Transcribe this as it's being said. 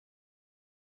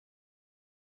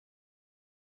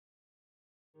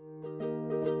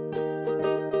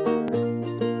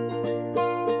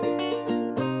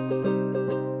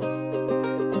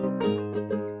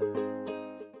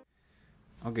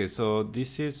Okay, so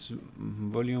this is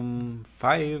volume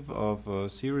 5 of a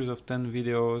series of 10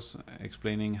 videos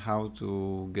explaining how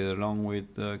to get along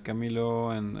with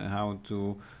Chamilo and how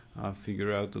to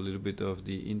figure out a little bit of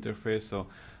the interface. So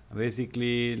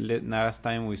basically, last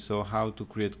time we saw how to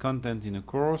create content in a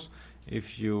course.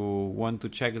 If you want to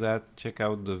check that, check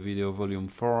out the video volume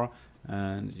 4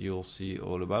 and you'll see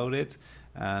all about it.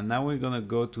 Now we're gonna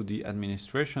go to the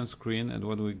administration screen, and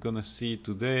what we're gonna see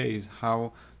today is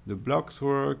how the blocks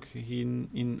work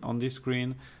on this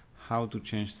screen, how to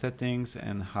change settings,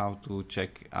 and how to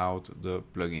check out the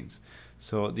plugins.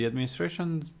 So the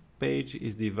administration page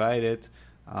is divided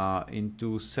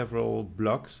into several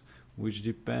blocks, which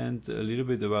depend a little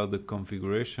bit about the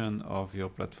configuration of your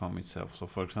platform itself. So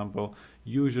for example,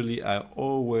 usually I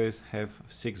always have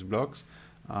 6 blocks.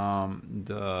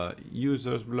 The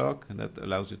users block that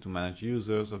allows you to manage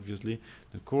users, obviously,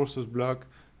 the courses block,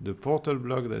 the portal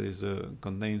block that is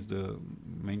contains the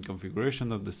main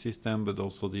configuration of the system, but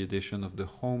also the addition of the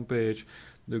home page,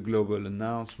 the global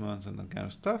announcements, and that kind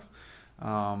of stuff.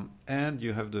 And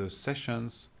you have the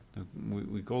sessions.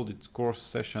 We called it course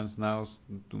sessions now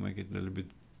to make it a little bit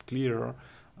clearer.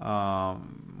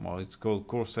 Well, it's called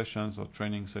course sessions or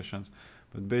training sessions,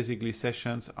 but basically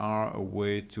sessions are a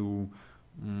way to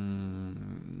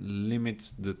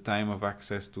limits the time of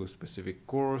access to a specific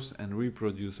course and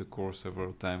reproduce a course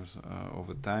several times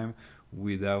over time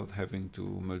without having to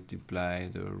multiply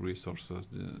the resources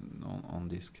on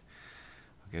disk.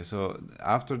 Okay, so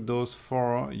after those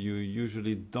 4, you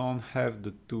usually don't have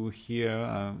the 2 here.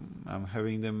 I'm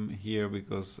having them here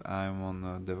because I'm on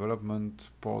a development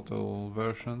portal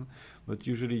version, but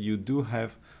usually you do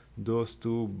have those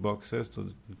 2 boxes, so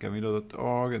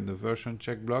Chamilo.org and the version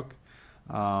check block.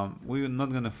 We're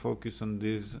not going to focus on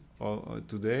this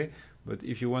today, but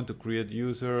if you want to create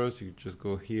users, you just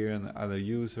go here and add a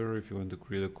user. If you want to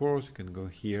create a course, you can go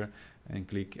here and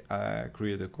click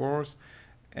create a course.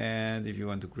 And if you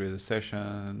want to create a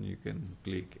session, you can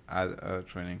click add a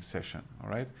training session. All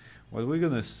right. What we're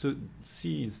going to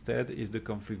see instead is the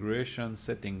configuration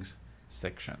settings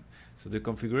section. So the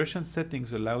configuration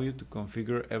settings allow you to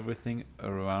configure everything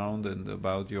around and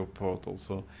about your portal.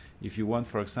 So if you want,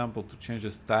 for example, to change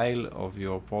the style of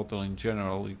your portal in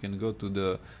general, you can go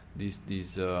to this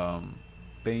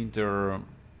painter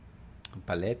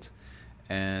palette,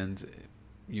 and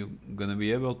you're gonna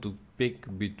be able to pick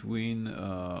between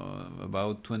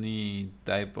about 20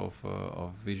 type of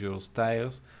visual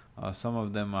styles. Some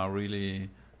of them are really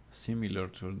similar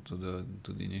to the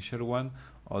initial one.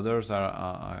 Others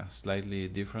are slightly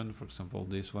different. For example,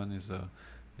 this one is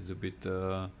a bit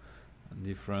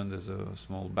different. There's a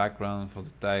small background for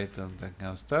the title and that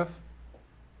kind of stuff.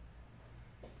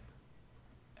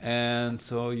 And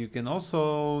so you can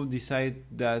also decide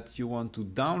that you want to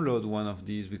download one of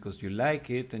these because you like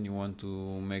it and you want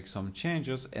to make some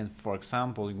changes. And for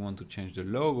example, you want to change the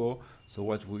logo. So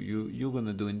what you're going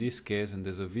to do in this case, and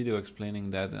there's a video explaining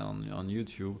that on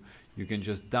YouTube, you can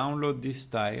just download this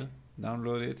style,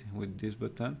 download it with this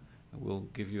button. We'll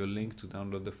give you a link to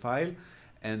download the file,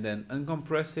 and then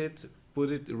uncompress it,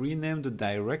 rename the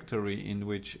directory in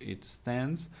which it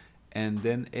stands, and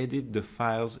then edit the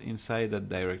files inside that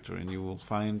directory, and you will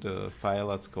find a file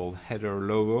that's called header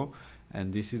logo,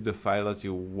 and this is the file that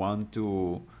you want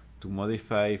to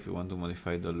modify if you want to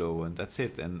modify the logo, and that's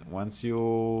it. And once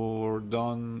you're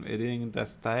done editing that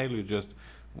style, you just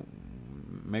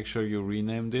make sure you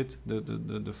renamed it,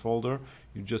 the folder.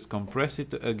 You just compress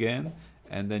it again,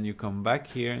 and then you come back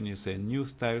here and you say new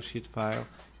style sheet file.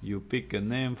 You pick a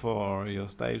name for your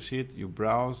style sheet, you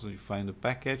browse, you find a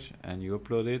package, and you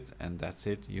upload it, and that's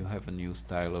it. You have a new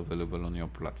style available on your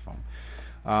platform.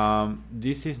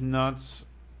 This is not,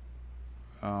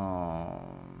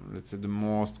 let's say, the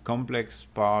most complex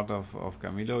part of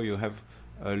Chamilo. You have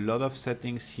a lot of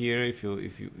settings here.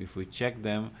 If we check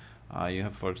them, you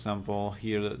have, for example,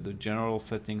 here the general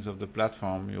settings of the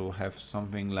platform. You'll have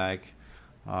something like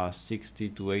 60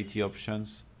 to 80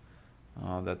 options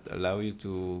that allow you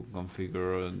to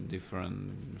configure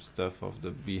different stuff of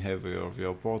the behavior of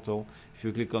your portal. If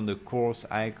you click on the course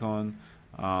icon,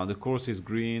 the course is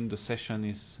green, the session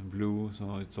is blue,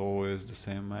 so it's always the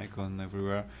same icon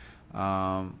everywhere.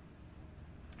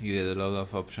 You get a lot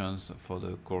of options for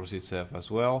the course itself as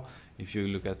well. If you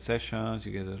look at sessions,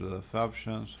 you get a lot of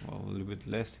options, well, a little bit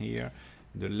less here.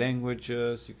 the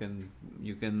languages. You can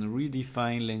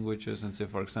redefine languages and say,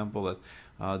 for example,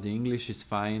 that the English is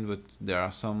fine, but there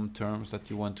are some terms that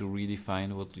you want to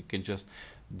redefine. What you can just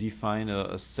define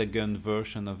a second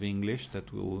version of English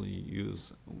that we'll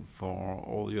use for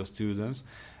all your students,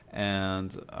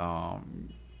 and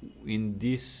in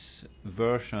this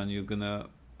version you're gonna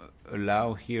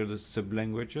allow here the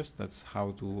sub-languages. That's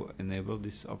how to enable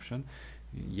this option.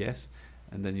 Yes,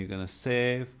 and then you're gonna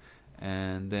save,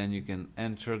 and then you can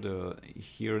enter the,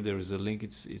 here there is a link.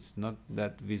 It's not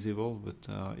that visible, but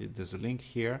there's a link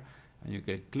here, and you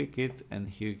can click it, and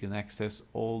here you can access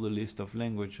all the list of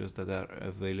languages that are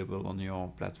available on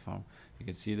your platform. You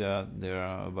can see that there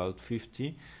are about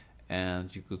 50,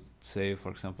 and you could say,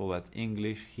 for example, that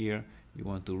English here, you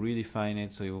want to redefine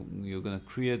it, so you're going to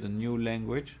create a new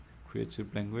language, create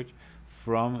sub-language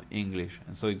from English,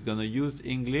 and so it's going to use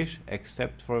English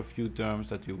except for a few terms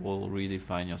that you will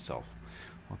redefine yourself.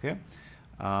 Okay,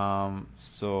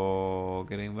 so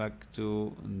getting back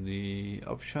to the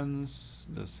options,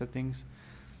 the settings,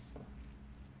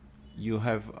 you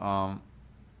have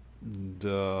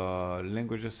the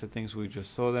languages settings, we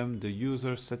just saw them, the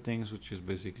user settings, which is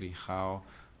basically how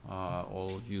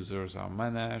all users are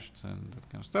managed and that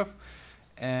kind of stuff,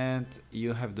 and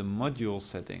you have the module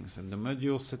settings, and the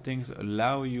module settings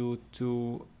allow you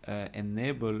to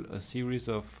enable a series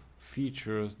of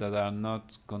features that are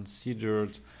not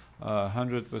considered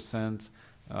 100%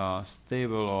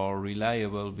 stable or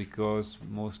reliable, because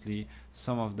mostly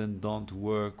some of them don't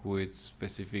work with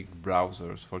specific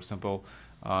browsers. For example,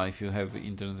 if you have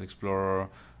Internet Explorer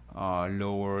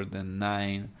lower than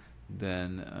 9,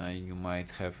 then you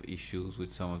might have issues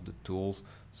with some of the tools.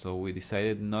 So we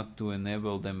decided not to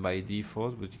enable them by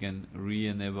default, but you can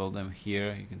re-enable them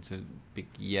here. You can pick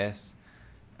yes,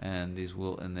 and this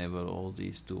will enable all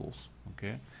these tools.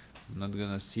 Okay, I'm not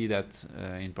gonna see that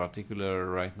in particular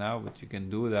right now, but you can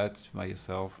do that by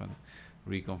yourself and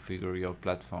reconfigure your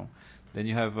platform. Then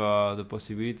you have the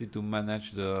possibility to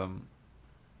manage the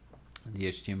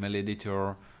HTML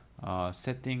editor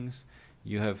settings.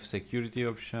 You have security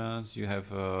options, you have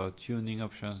tuning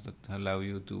options that allow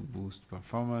you to boost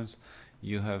performance.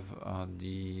 You have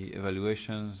the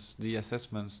evaluations, the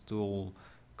assessments tool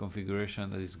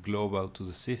configuration that is global to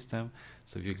the system.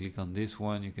 So if you click on this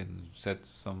one, you can set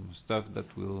some stuff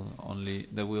that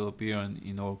will appear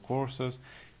in all courses.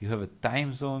 You have a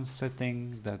time zone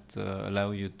setting that allow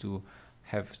you to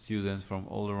have students from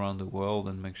all around the world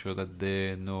and make sure that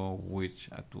they know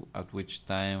at which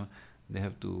time they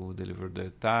have to deliver their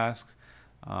tasks.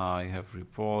 You have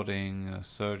reporting, a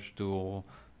search tool,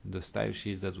 the style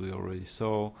sheets that we already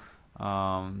saw,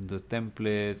 the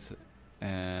templates,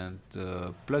 and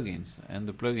plugins. And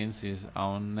the plugins is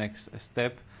our next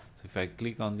step. So if I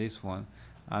click on this one,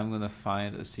 I'm gonna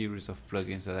find a series of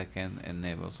plugins that I can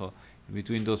enable. So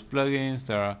between those plugins,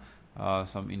 there are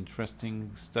some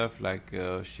interesting stuff like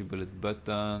Shibboleth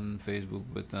button, Facebook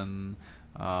button,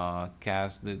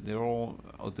 cast. They're all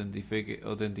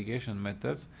authentication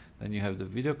methods. Then you have the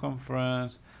video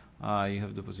conference. You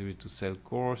have the possibility to sell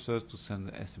courses, to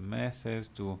send SMSs,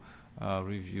 to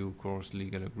review course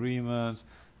legal agreements,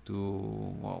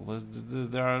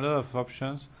 there are a lot of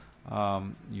options.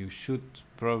 You should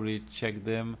probably check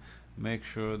them. Make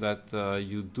sure that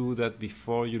you do that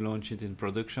before you launch it in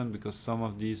production, because some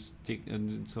of these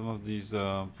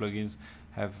plugins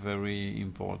have very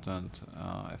important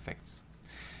effects.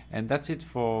 And that's it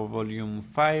for volume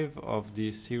 5 of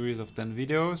this series of 10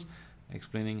 videos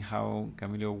explaining how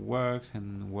Chamilo works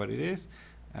and what it is.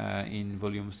 In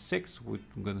volume 6, we're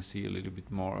going to see a little bit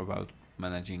more about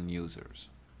managing users.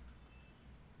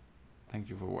 Thank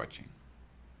you for watching.